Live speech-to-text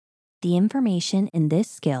The information in this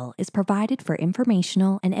skill is provided for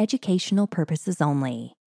informational and educational purposes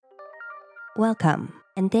only. Welcome,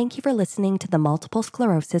 and thank you for listening to the Multiple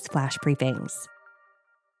Sclerosis Flash Briefings.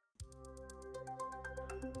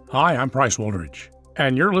 Hi, I'm Price Woolridge,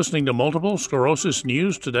 and you're listening to Multiple Sclerosis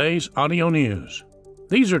News Today's Audio News.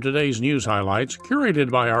 These are today's news highlights curated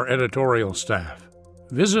by our editorial staff.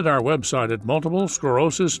 Visit our website at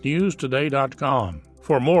multiplesclerosisnewstoday.com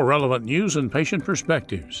for more relevant news and patient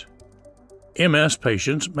perspectives. MS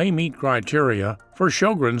patients may meet criteria for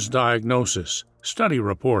Sjögren's diagnosis, study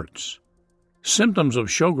reports. Symptoms of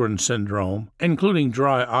Sjögren syndrome, including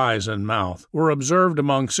dry eyes and mouth, were observed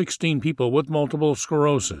among 16 people with multiple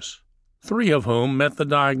sclerosis, 3 of whom met the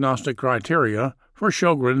diagnostic criteria for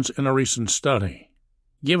Sjögren's in a recent study.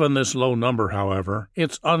 Given this low number, however,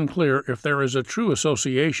 it's unclear if there is a true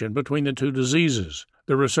association between the two diseases,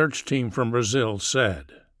 the research team from Brazil said.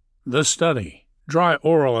 The study, Dry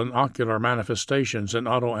Oral and Ocular Manifestations in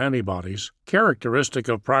Autoantibodies, characteristic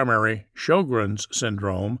of primary Sjögren's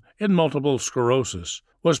syndrome in multiple sclerosis,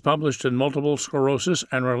 was published in Multiple Sclerosis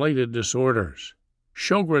and Related Disorders.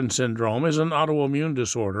 Sjögren syndrome is an autoimmune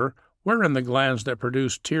disorder wherein the glands that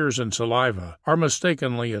produce tears and saliva are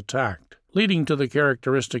mistakenly attacked, leading to the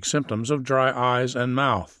characteristic symptoms of dry eyes and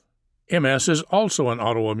mouth. MS is also an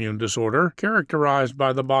autoimmune disorder characterized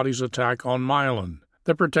by the body's attack on myelin,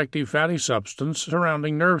 the protective fatty substance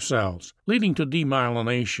surrounding nerve cells, leading to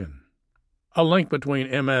demyelination. A link between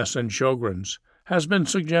MS and Sjögren's has been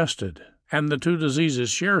suggested, and the two diseases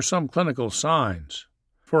share some clinical signs.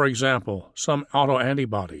 For example, some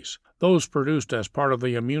autoantibodies, those produced as part of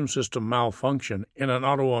the immune system malfunction in an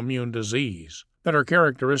autoimmune disease, that are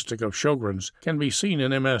characteristic of Sjögren's can be seen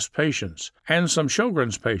in MS patients, and some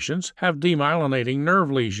Sjögren's patients have demyelinating nerve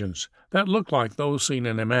lesions that look like those seen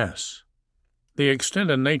in MS. The extent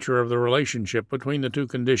and nature of the relationship between the two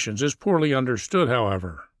conditions is poorly understood,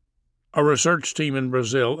 however. A research team in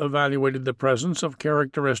Brazil evaluated the presence of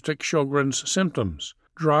characteristic Sjögren's symptoms,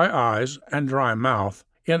 dry eyes and dry mouth,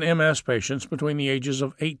 in MS patients between the ages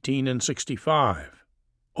of 18 and 65.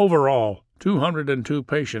 Overall, 202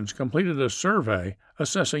 patients completed a survey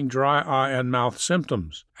assessing dry eye and mouth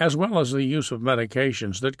symptoms, as well as the use of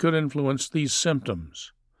medications that could influence these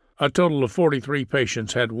symptoms. A total of 43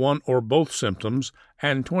 patients had one or both symptoms,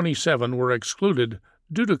 and 27 were excluded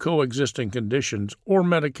due to coexisting conditions or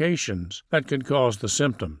medications that could cause the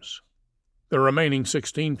symptoms. The remaining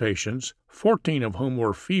 16 patients, 14 of whom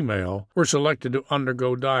were female, were selected to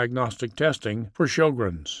undergo diagnostic testing for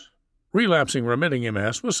Sjögren's. Relapsing remitting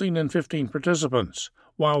MS was seen in 15 participants,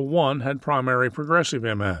 while 1 had primary progressive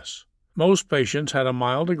MS. Most patients had a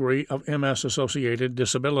mild degree of MS-associated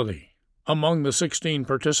disability. Among the 16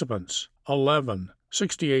 participants, 11,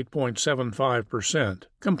 68.75%,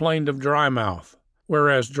 complained of dry mouth,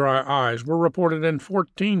 whereas dry eyes were reported in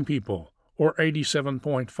 14 people, or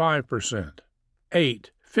 87.5%.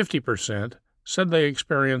 8, 50%, said they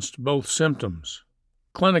experienced both symptoms.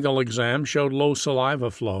 Clinical exams showed low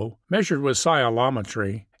saliva flow, measured with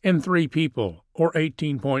sialometry, in 3 people, or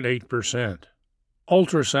 18.8%.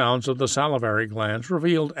 Ultrasounds of the salivary glands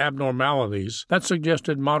revealed abnormalities that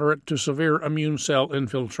suggested moderate to severe immune cell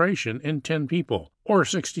infiltration in 10 people, or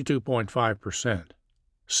 62.5%.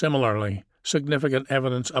 Similarly, significant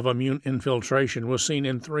evidence of immune infiltration was seen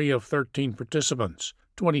in 3 of 13 participants,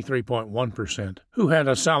 23.1%, who had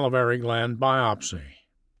a salivary gland biopsy.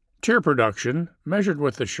 Tear production, measured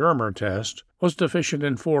with the Schirmer test, was deficient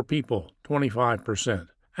in 4 people, 25%.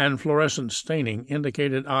 And fluorescent staining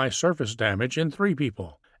indicated eye surface damage in 3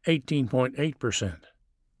 people, 18.8%.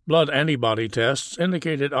 Blood antibody tests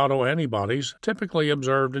indicated autoantibodies typically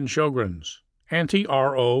observed in Sjögren's.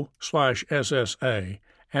 Anti-RO/SSA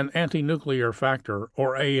and anti-nuclear factor,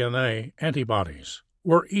 or ANA, antibodies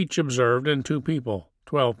were each observed in 2 people,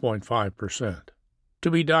 12.5%. To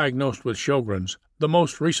be diagnosed with Sjögren's, the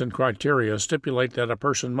most recent criteria stipulate that a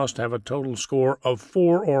person must have a total score of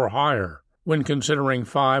 4 or higher when considering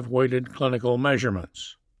 5 weighted clinical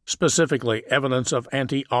measurements. Specifically, evidence of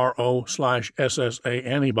anti-RO/SSA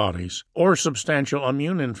antibodies or substantial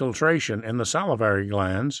immune infiltration in the salivary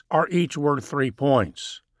glands are each worth 3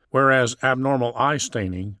 points, whereas abnormal eye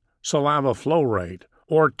staining, saliva flow rate,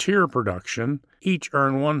 or tear production each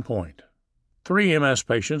earn 1 point. 3 MS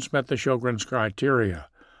patients met the Sjögren's criteria,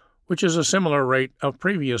 which is a similar rate of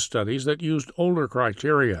previous studies that used older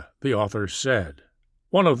criteria, the authors said.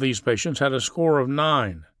 1 of these patients had a score of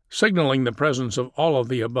 9, signaling the presence of all of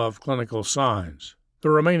the above clinical signs. The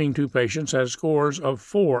remaining 2 patients had scores of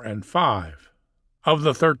 4 and 5. Of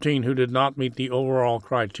the 13 who did not meet the overall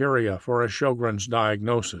criteria for a Sjögren's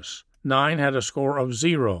diagnosis, 9 had a score of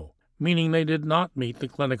 0, meaning they did not meet the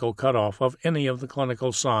clinical cutoff of any of the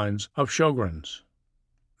clinical signs of Sjögren's.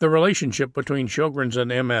 The relationship between Sjögren's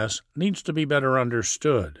and MS needs to be better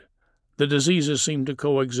understood. The diseases seem to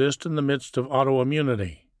coexist in the midst of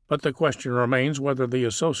autoimmunity, but the question remains whether the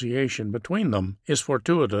association between them is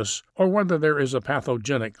fortuitous or whether there is a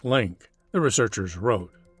pathogenic link, the researchers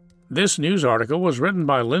wrote. This news article was written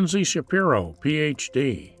by Lindsay Shapiro,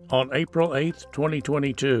 Ph.D., on April 8,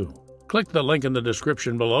 2022. Click the link in the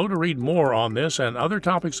description below to read more on this and other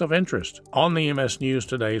topics of interest on the MS News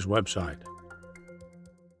Today's website.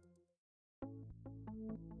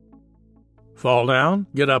 Fall down,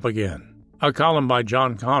 get up again. A column by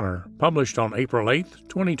John Connor, published on April 8,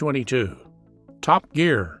 2022. Top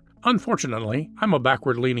Gear. Unfortunately, I'm a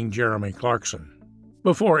backward-leaning Jeremy Clarkson.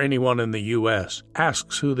 Before anyone in the U.S.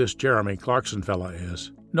 asks who this Jeremy Clarkson fella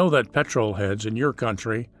is, know that petrol heads in your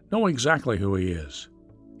country know exactly who he is.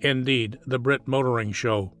 Indeed, the Brit motoring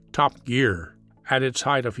show Top Gear, at its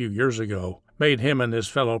height a few years ago, made him and his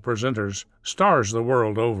fellow presenters stars the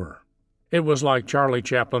world over. It was like Charlie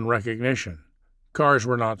Chaplin recognition. Cars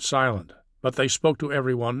were not silent, but they spoke to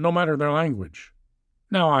everyone no matter their language.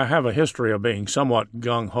 Now, I have a history of being somewhat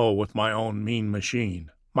gung-ho with my own mean machine,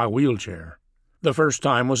 my wheelchair. The first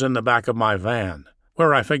time was in the back of my van,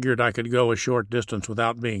 where I figured I could go a short distance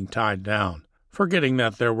without being tied down, forgetting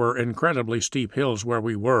that there were incredibly steep hills where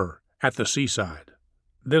we were, at the seaside.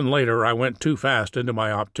 Then later I went too fast into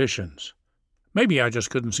my opticians. Maybe I just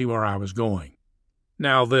couldn't see where I was going.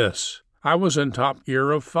 Now this, I was in top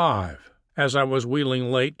gear of 5, as I was wheeling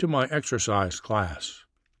late to my exercise class.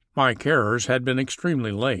 My carers had been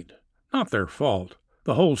extremely late. Not their fault.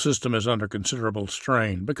 The whole system is under considerable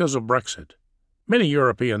strain because of Brexit. Many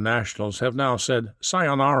European nationals have now said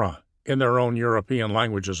sayonara, in their own European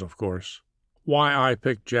languages, of course. Why I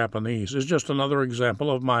picked Japanese is just another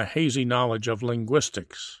example of my hazy knowledge of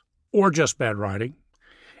linguistics. Or just bad writing.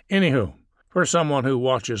 Anywho, for someone who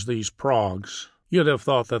watches these progs, you'd have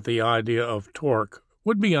thought that the idea of torque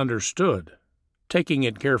would be understood. Taking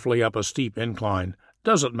it carefully up a steep incline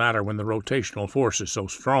doesn't matter when the rotational force is so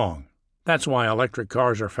strong. That's why electric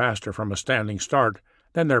cars are faster from a standing start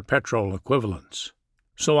than their petrol equivalents.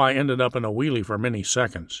 So I ended up in a wheelie for many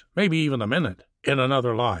seconds, maybe even a minute, in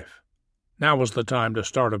another life. Now was the time to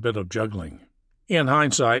start a bit of juggling. In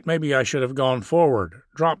hindsight, maybe I should have gone forward,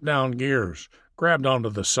 dropped down gears, grabbed onto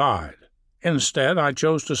the side. Instead, I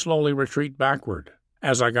chose to slowly retreat backward.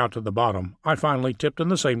 As I got to the bottom, I finally tipped in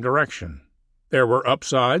the same direction. There were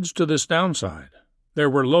upsides to this downside. There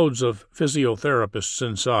were loads of physiotherapists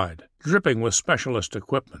inside, dripping with specialist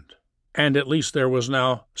equipment. And at least there was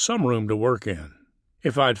now some room to work in.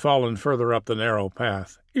 If I'd fallen further up the narrow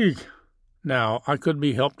path, eek! Now I could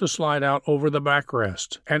be helped to slide out over the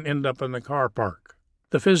backrest and end up in the car park.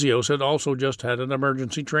 The physios had also just had an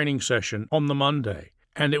emergency training session on the Monday,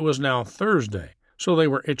 and it was now Thursday, so they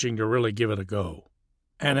were itching to really give it a go.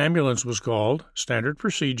 An ambulance was called, standard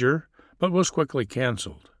procedure, but was quickly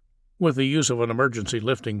canceled. With the use of an emergency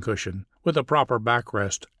lifting cushion, with a proper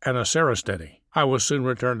backrest and a Serosteti, I was soon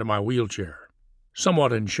returned to my wheelchair.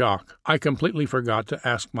 Somewhat in shock, I completely forgot to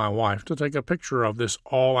ask my wife to take a picture of this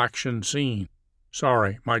all-action scene.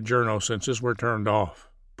 Sorry, my journo senses were turned off.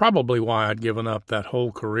 Probably why I'd given up that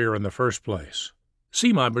whole career in the first place.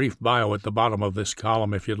 See my brief bio at the bottom of this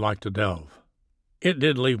column if you'd like to delve. It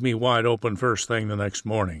did leave me wide open first thing the next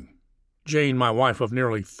morning. Jane, my wife of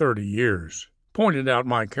nearly 30 years, pointed out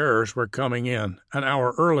my carers were coming in an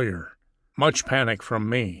hour earlier. Much panic from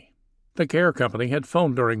me. The care company had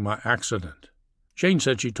phoned during my accident. Jane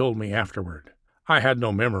said she told me afterward. I had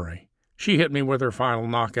no memory. She hit me with her final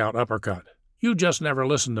knockout uppercut. You just never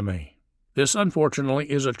listened to me. This,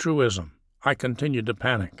 unfortunately, is a truism. I continued to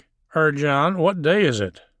panic. John, what day is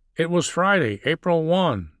it? It was Friday, April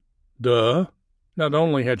 1. Duh. Not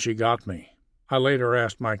only had she got me, I later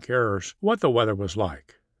asked my carers what the weather was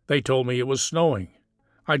like. They told me it was snowing.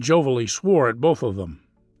 I jovially swore at both of them.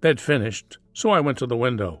 They'd finished, so I went to the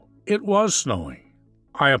window. It was snowing.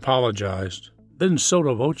 I apologized, then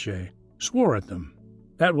sotto voce swore at them.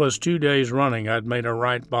 That was 2 days running I'd made a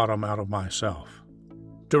right bottom out of myself.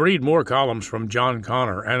 To read more columns from John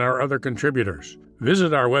Connor and our other contributors,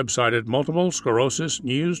 visit our website at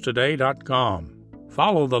multiplesclerosisnewstoday.com.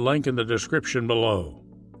 Follow the link in the description below.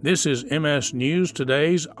 This is MS News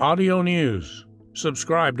Today's audio news.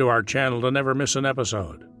 Subscribe to our channel to never miss an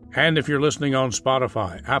episode. And if you're listening on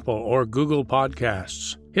Spotify, Apple, or Google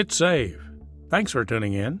Podcasts, hit save. Thanks for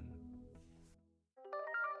tuning in.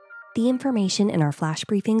 The information in our flash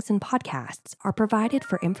briefings and podcasts are provided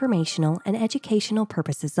for informational and educational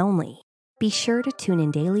purposes only. Be sure to tune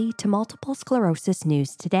in daily to Multiple Sclerosis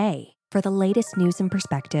News Today, for the latest news and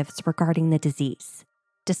perspectives regarding the disease.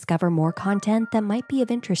 Discover more content that might be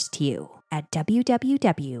of interest to you at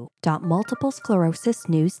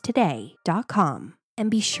www.multiplesclerosisnewstoday.com. And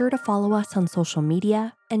be sure to follow us on social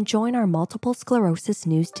media and join our Multiple Sclerosis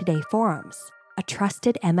News Today forums, a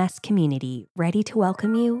trusted MS community ready to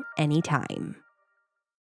welcome you anytime.